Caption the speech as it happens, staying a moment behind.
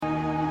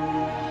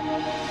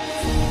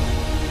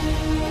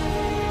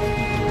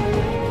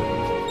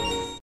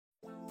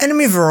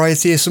Enemy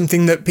variety is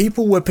something that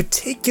people were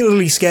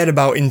particularly scared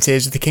about in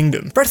Tears of the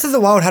Kingdom. Breath of the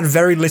Wild had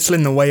very little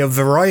in the way of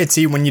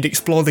variety when you'd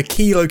explore the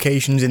key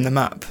locations in the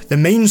map. The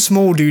main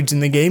small dudes in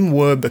the game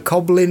were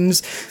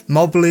Bokoblins,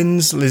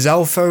 Moblins,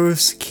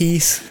 Lizalfos,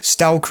 Keith,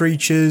 Stal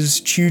Creatures,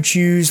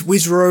 Choo-Choos,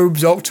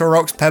 Wizrobes,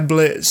 Octoroks,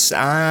 Peblets,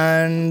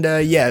 and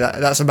yeah,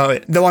 that's about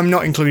it. Though I'm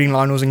not including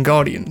Lynels and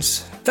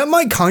Guardians. That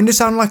might kinda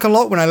sound like a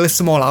lot when I list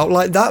them all out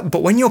like that,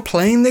 but when you're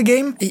playing the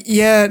game,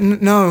 yeah,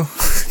 no.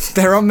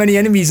 There aren't many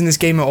enemies in this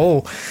game at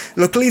all.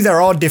 Luckily there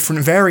are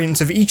different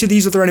variants of each of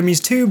these other enemies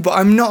too, but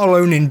I'm not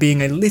alone in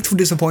being a little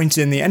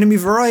disappointed in the enemy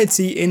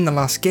variety in the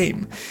last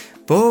game.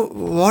 But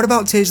what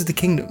about Tears of the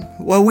Kingdom?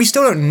 Well, we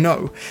still don't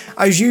know.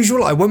 As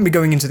usual, I won't be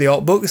going into the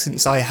art book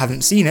since I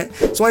haven't seen it,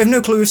 so I have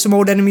no clue if some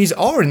old enemies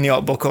are in the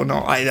art book or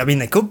not. I mean,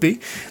 they could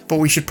be, but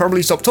we should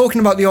probably stop talking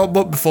about the art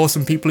book before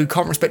some people who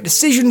can't respect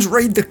decisions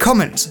raid the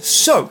comments.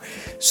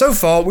 So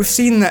far, we've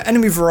seen that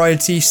enemy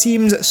variety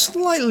seems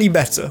slightly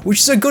better, which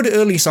is a good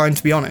early sign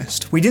to be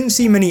honest. We didn't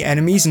see many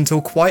enemies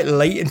until quite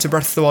late into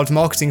Breath of the Wild's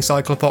marketing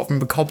cycle apart from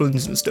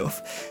Bokoblins and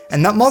stuff,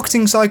 and that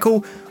marketing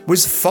cycle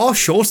was far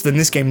shorter than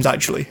this game's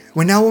actually.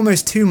 We're now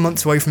almost 2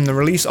 months away from the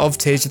release of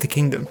Tears of the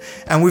Kingdom,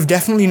 and we've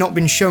definitely not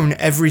been shown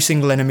every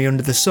single enemy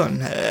under the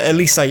sun, at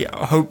least I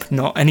hope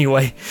not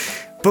anyway.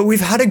 But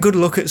we've had a good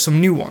look at some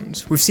new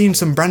ones. We've seen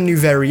some brand new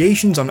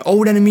variations on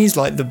old enemies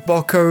like the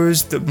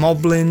Bokos, the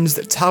Moblins,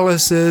 the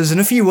Taluses, and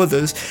a few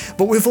others,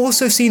 but we've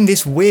also seen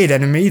this weird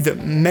enemy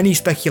that many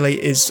speculate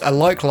is a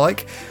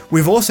like.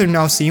 We've also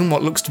now seen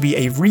what looks to be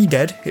a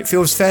Redead. It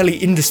feels fairly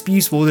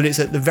indisputable that it's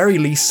at the very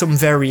least some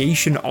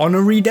variation on a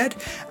Redead,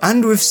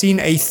 and we've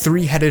seen a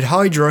 3-headed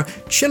Hydra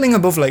chilling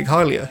above Lake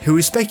Hylia, who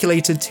is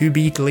speculated to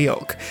be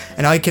Gleeok,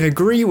 and I can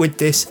agree with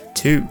this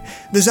too.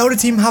 The Zelda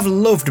team have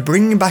loved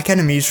bringing back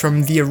enemies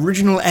from the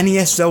original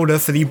NES Zelda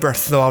for the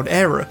Breath of the Wild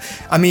era.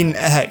 I mean,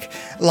 heck,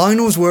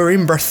 Lynels were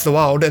in Breath of the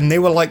Wild and they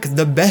were like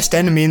the best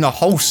enemy in the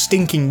whole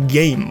stinking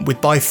game, with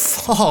by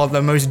far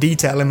the most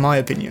detail in my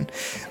opinion.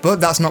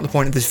 But that's not the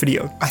point of this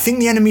video. I think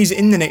the enemies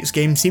in the next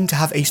game seem to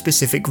have a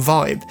specific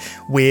vibe,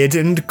 weird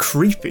and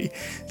creepy.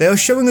 They are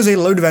showing us a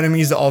load of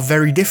enemies that are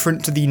very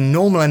different to the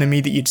normal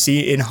enemy that you'd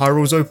see in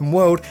Hyrule's open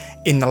world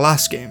in the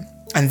last game.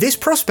 And this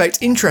prospect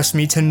interests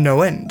me to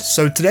no end,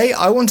 so today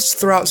I wanted to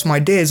throw out some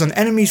ideas on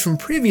enemies from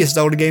previous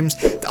Zelda games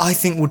that I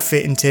think would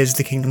fit in Tears of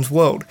the Kingdom's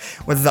world,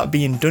 whether that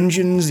be in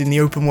dungeons, in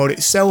the open world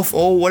itself,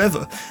 or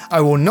whatever.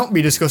 I will not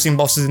be discussing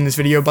bosses in this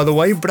video by the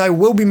way, but I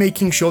will be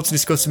making sure to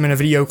discuss them in a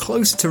video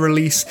closer to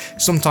release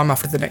sometime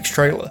after the next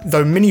trailer,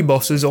 though mini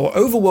bosses or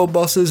overworld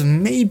bosses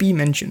may be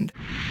mentioned.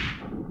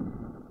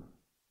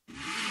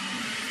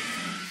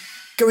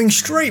 Going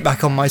straight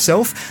back on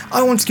myself,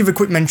 I want to give a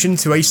quick mention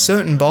to a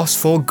certain boss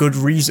for good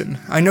reason.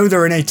 I know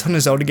they're in a ton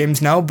of Zelda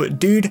games now, but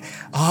dude,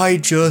 I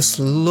just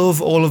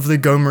love all of the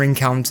Gohma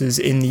encounters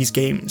in these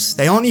games.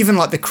 They aren't even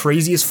like the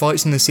craziest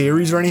fights in the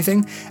series or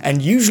anything,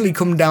 and usually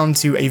come down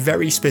to a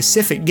very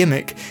specific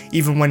gimmick,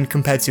 even when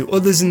compared to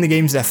others in the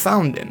games they're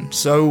found in,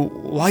 so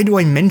why do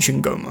I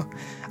mention Gohma?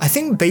 I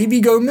think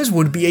baby Gohmas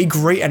would be a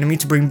great enemy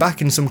to bring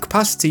back in some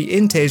capacity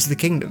in Tears of the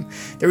Kingdom.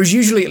 There is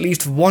usually at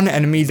least one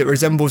enemy that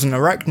resembles an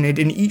arachnid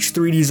in each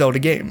 3D Zelda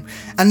game,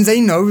 and they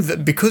know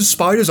that because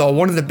spiders are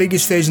one of the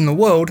biggest fears in the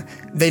world,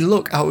 they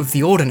look out of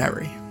the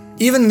ordinary.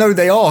 Even though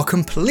they are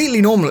completely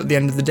normal at the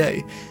end of the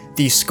day.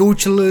 The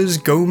Skulltulas,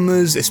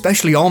 Gohmas,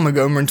 especially Armor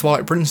Gohma and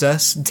Twilight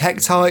Princess,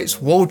 Tektites,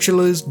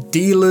 Waltulas,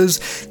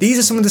 Dealers, these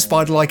are some of the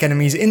spider-like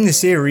enemies in the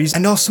series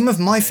and are some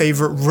of my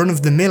favourite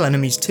run-of-the-mill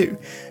enemies too.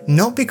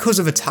 Not because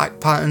of attack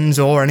patterns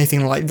or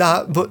anything like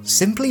that, but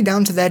simply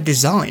down to their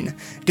design.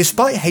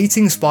 Despite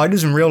hating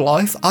spiders in real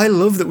life, I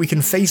love that we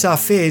can face our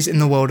fears in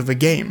the world of a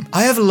game.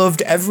 I have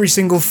loved every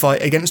single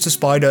fight against a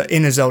spider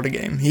in a Zelda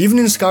game, even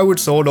in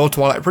Skyward Sword or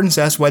Twilight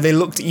Princess where they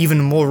looked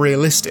even more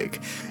realistic.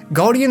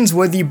 Guardians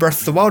were the Breath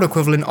of the Wild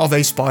equivalent of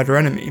a spider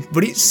enemy,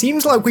 but it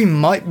seems like we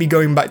might be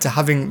going back to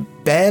having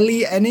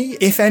barely any,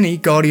 if any,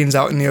 Guardians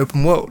out in the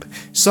open world.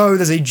 So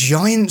there's a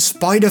giant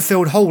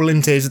spider-filled hole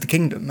in Tears of the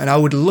Kingdom, and I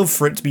would love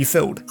for it to be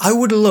filled. I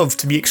would love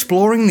to be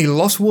exploring the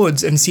Lost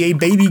Woods and see a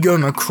baby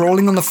Gohma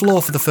crawling on the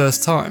floor for the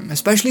first time,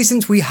 especially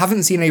since we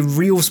haven't seen a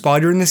real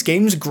spider in this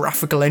game's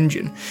graphical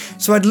engine.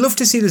 So I'd love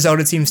to see the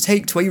Zelda team's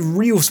take to a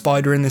real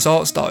spider in this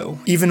art style,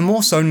 even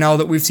more so now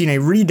that we've seen a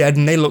Redead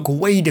and they look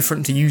way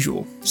different to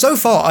usual. So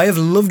far, I have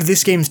loved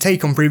this game's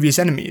take on previous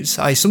enemies.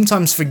 I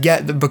sometimes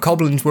forget that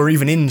Bokoblins were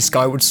even in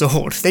Skyward Sword.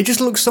 They just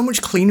look so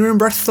much cleaner in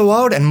Breath of the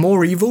Wild and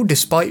more evil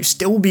despite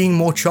still being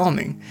more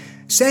charming.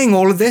 Saying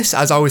all of this,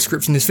 as I was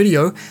scripting this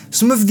video,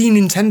 some of the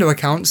Nintendo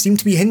accounts seem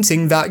to be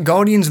hinting that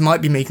Guardians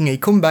might be making a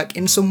comeback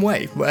in some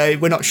way.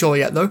 We're not sure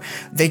yet though.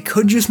 They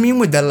could just mean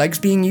with their legs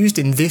being used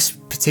in this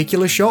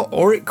particular shot,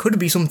 or it could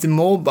be something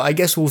more, but I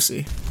guess we'll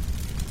see.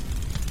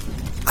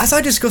 As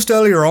I discussed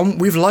earlier on,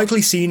 we've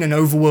likely seen an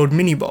overworld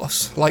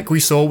mini-boss, like we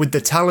saw with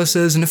the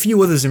Taluses and a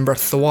few others in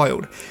Breath of the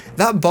Wild.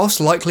 That boss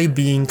likely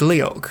being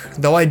Gleeok,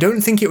 though I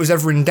don't think it was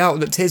ever in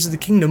doubt that Tears of the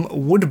Kingdom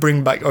would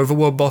bring back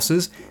overworld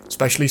bosses,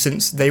 especially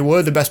since they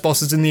were the best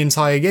bosses in the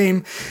entire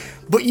game,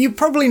 But you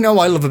probably know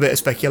I love a bit of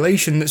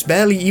speculation that's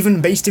barely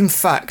even based in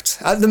fact.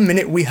 At the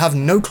minute we have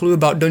no clue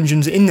about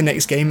dungeons in the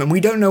next game and we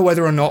don't know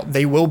whether or not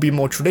they will be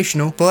more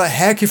traditional, but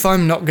heck if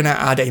I'm not gonna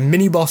add a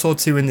mini boss or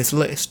two in this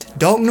list.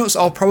 Darknuts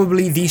are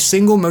probably the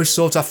single most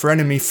sought after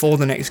enemy for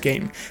the next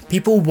game.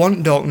 People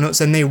want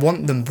Darknuts and they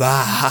want them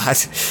bad,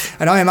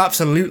 and I am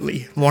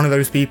absolutely one of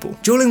those people.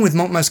 Dueling with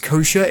Monkmaz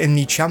Koshia in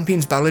the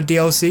Champion's Ballad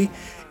DLC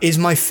is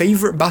my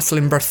favourite battle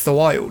in Breath of the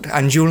Wild,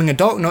 and dueling a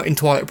Darknut in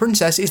Twilight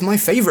Princess is my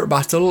favourite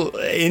battle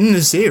in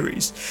the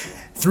series.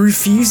 Through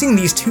fusing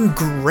these two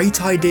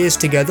great ideas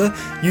together,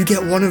 you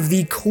get one of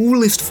the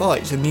coolest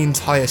fights in the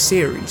entire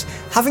series.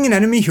 Having an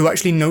enemy who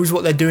actually knows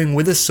what they're doing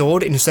with a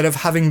sword instead of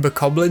having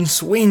Bokoblin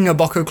swing a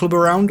Boko Club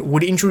around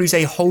would introduce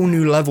a whole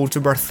new level to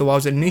Breath of the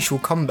Wild's initial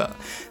combat.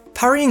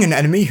 Parrying an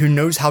enemy who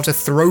knows how to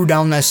throw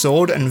down their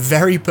sword and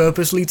very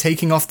purposely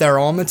taking off their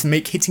armor to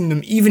make hitting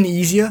them even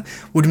easier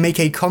would make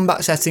a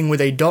combat setting with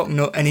a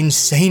Darknut an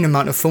insane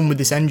amount of fun with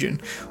this engine.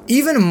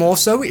 Even more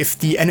so if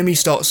the enemy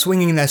starts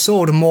swinging their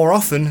sword more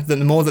often than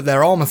the more that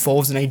their armor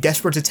falls in a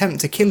desperate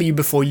attempt to kill you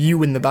before you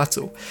win the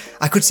battle.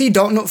 I could see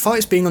Darknut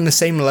fights being on the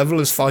same level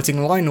as fighting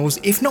Lynels,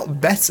 if not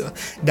better,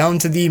 down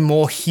to the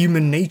more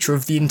human nature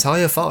of the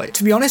entire fight.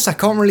 To be honest, I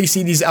can't really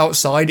see these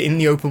outside in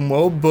the open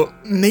world, but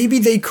maybe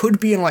they could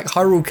be in like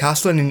Hyrule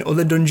Castle and in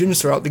other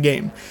dungeons throughout the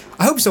game.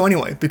 I hope so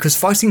anyway, because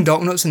fighting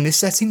Darknuts in this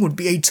setting would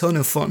be a ton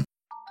of fun.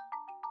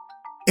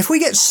 If we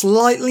get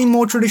slightly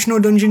more traditional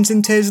dungeons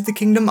in Tears of the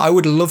Kingdom, I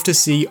would love to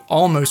see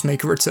Armos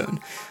make a return.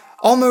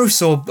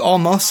 Armos or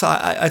Armos,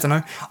 I don't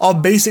know, are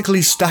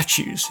basically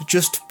statues,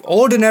 just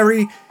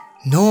ordinary,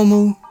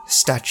 normal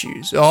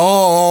statues.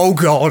 Oh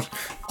god.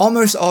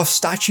 Armos are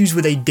statues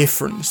with a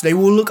difference. They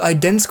will look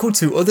identical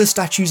to other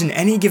statues in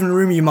any given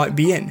room you might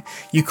be in.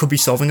 You could be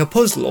solving a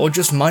puzzle or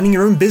just minding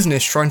your own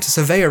business trying to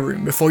survey a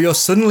room before you're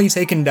suddenly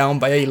taken down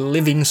by a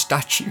living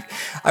statue.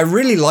 I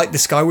really like the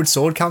Skyward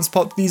Sword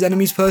counterpart to these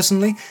enemies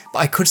personally, but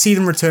I could see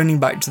them returning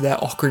back to their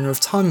Ocarina of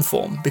Time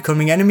form,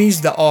 becoming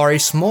enemies that are a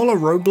smaller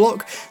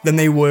roadblock than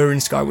they were in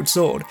Skyward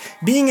Sword,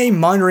 being a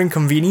minor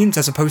inconvenience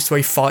as opposed to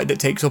a fight that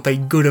takes up a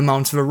good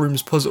amount of a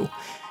room's puzzle.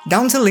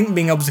 Down to Link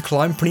being able to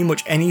climb pretty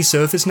much any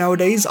surface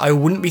nowadays, I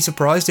wouldn't be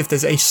surprised if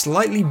there's a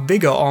slightly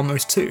bigger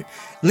Armos too.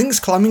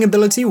 Link's climbing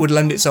ability would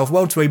lend itself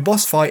well to a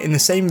boss fight in the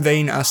same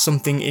vein as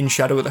something in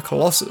Shadow of the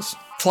Colossus.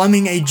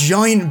 Climbing a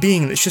giant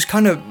being that's just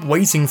kind of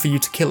waiting for you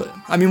to kill it.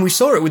 I mean, we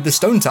saw it with the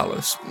Stone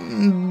Talus.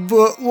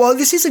 But while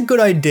this is a good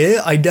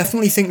idea, I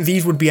definitely think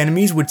these would be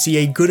enemies would see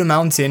a good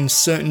amount in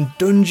certain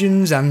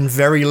dungeons and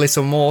very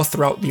little more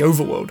throughout the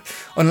overworld,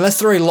 unless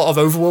there are a lot of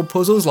overworld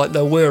puzzles like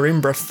there were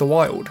in Breath of the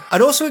Wild.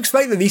 I'd also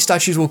expect that these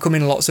statues will come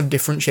in lots of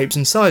different shapes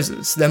and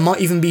sizes. There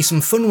might even be some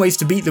fun ways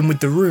to beat them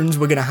with the runes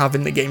we're going to have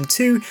in the game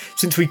too,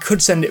 since we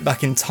could send it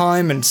back in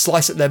time and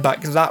slice at their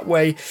back that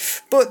way,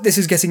 but this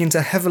is getting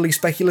into heavily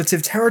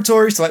speculative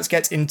territory, so let's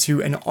get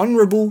into an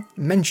honourable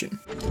mention.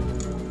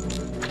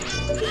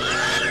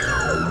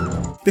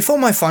 Before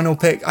my final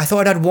pick, I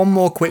thought I'd add one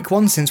more quick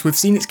one since we've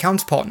seen its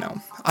counterpart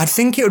now. I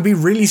think it would be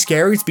really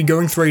scary to be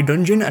going through a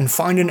dungeon and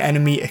find an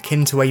enemy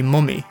akin to a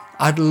mummy.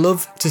 I'd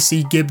love to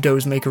see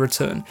Gibdos make a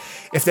return.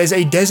 If there's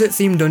a desert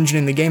themed dungeon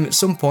in the game at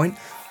some point,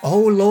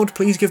 oh lord,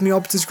 please give me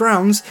Arbiter's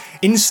Grounds,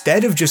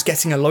 instead of just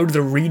getting a load of the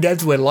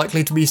Redeads we're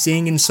likely to be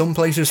seeing in some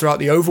places throughout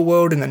the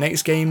overworld in the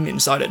next game,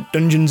 inside of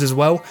dungeons as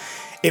well,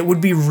 it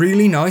would be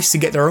really nice to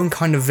get their own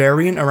kind of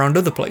variant around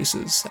other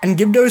places. And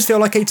Gibdos feel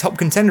like a top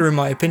contender in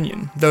my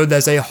opinion, though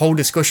there's a whole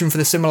discussion for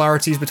the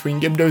similarities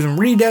between Gibdos and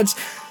Redeads,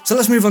 so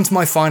let's move on to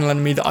my final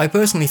enemy that I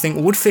personally think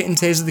would fit in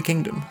Tears of the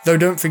Kingdom. Though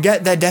don't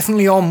forget, there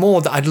definitely are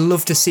more that I'd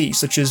love to see,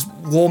 such as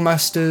War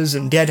Masters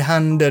and Dead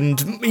Hand,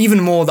 and even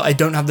more that I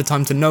don't have the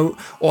time to note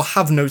or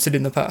have noted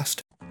in the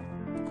past.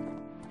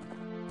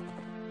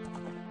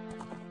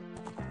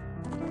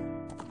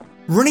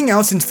 Running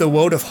out into the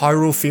world of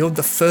Hyrule Field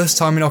the first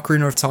time in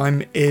Ocarina of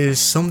Time is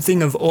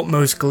something of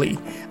utmost glee,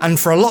 and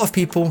for a lot of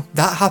people,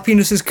 that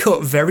happiness is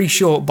cut very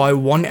short by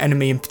one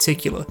enemy in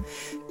particular.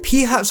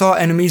 Peahats are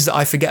enemies that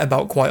I forget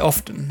about quite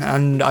often,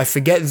 and I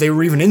forget they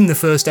were even in the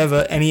first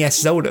ever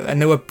NES Zelda,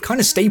 and they were kind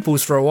of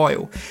staples for a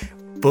while.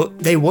 But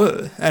they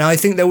were, and I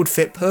think they would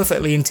fit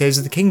perfectly in Tears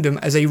of the Kingdom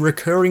as a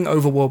recurring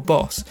overworld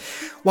boss.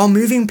 While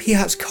moving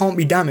Peahats can't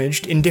be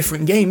damaged, in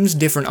different games,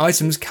 different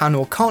items can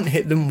or can't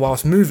hit them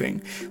whilst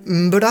moving.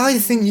 But I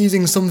think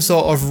using some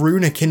sort of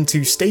rune akin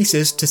to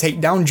stasis to take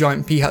down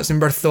giant Peahats in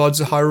Breath of the Wild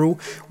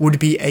Hyrule would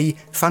be a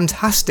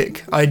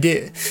fantastic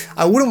idea.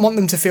 I wouldn't want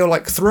them to feel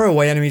like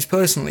throwaway enemies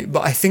personally,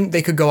 but I think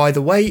they could go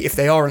either way if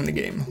they are in the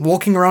game.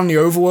 Walking around the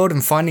overworld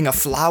and finding a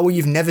flower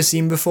you've never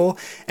seen before,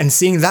 and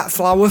seeing that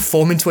flower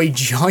form into a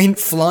giant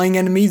flying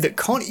enemy that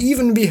can't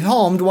even be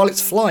harmed while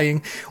it's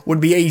flying,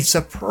 would be a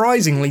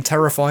surprisingly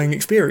terrifying terrifying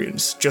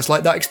experience, just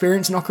like that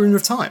experience in Ocarina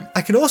of Time.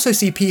 I could also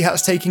see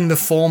Peahats taking the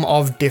form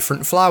of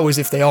different flowers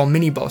if they are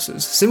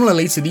mini-bosses,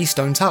 similarly to the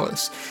Stone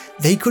Talus.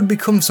 They could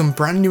become some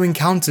brand new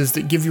encounters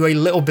that give you a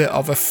little bit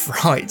of a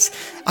fright.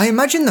 I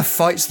imagine the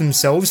fights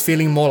themselves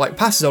feeling more like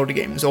past Zelda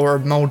games, or a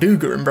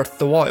Molduga in Breath of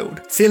the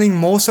Wild, feeling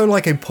more so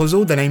like a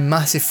puzzle than a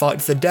massive fight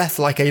to the death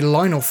like a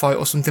Lionel fight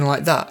or something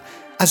like that.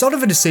 As odd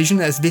of a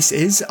decision as this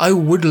is, I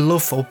would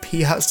love for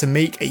Peahats to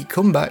make a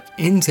comeback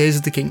in Tears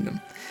of the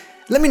Kingdom.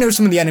 Let me know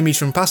some of the enemies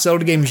from past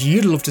Zelda games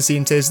you'd love to see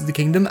in Tears of the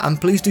Kingdom, and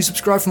please do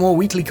subscribe for more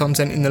weekly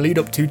content in the lead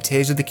up to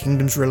Tears of the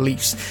Kingdom's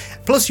release.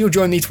 Plus, you'll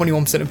join the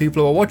 21% of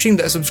people who are watching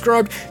that are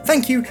subscribed.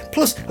 Thank you.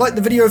 Plus, like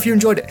the video if you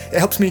enjoyed it. It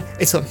helps me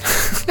a ton.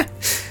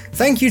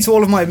 Thank you to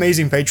all of my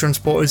amazing Patreon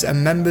supporters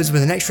and members,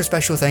 with an extra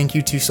special thank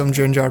you to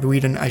Sumja and Jared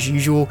Whedon as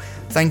usual.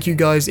 Thank you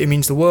guys, it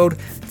means the world.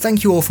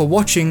 Thank you all for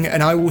watching,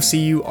 and I will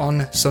see you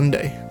on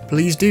Sunday.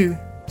 Please do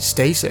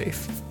stay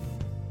safe.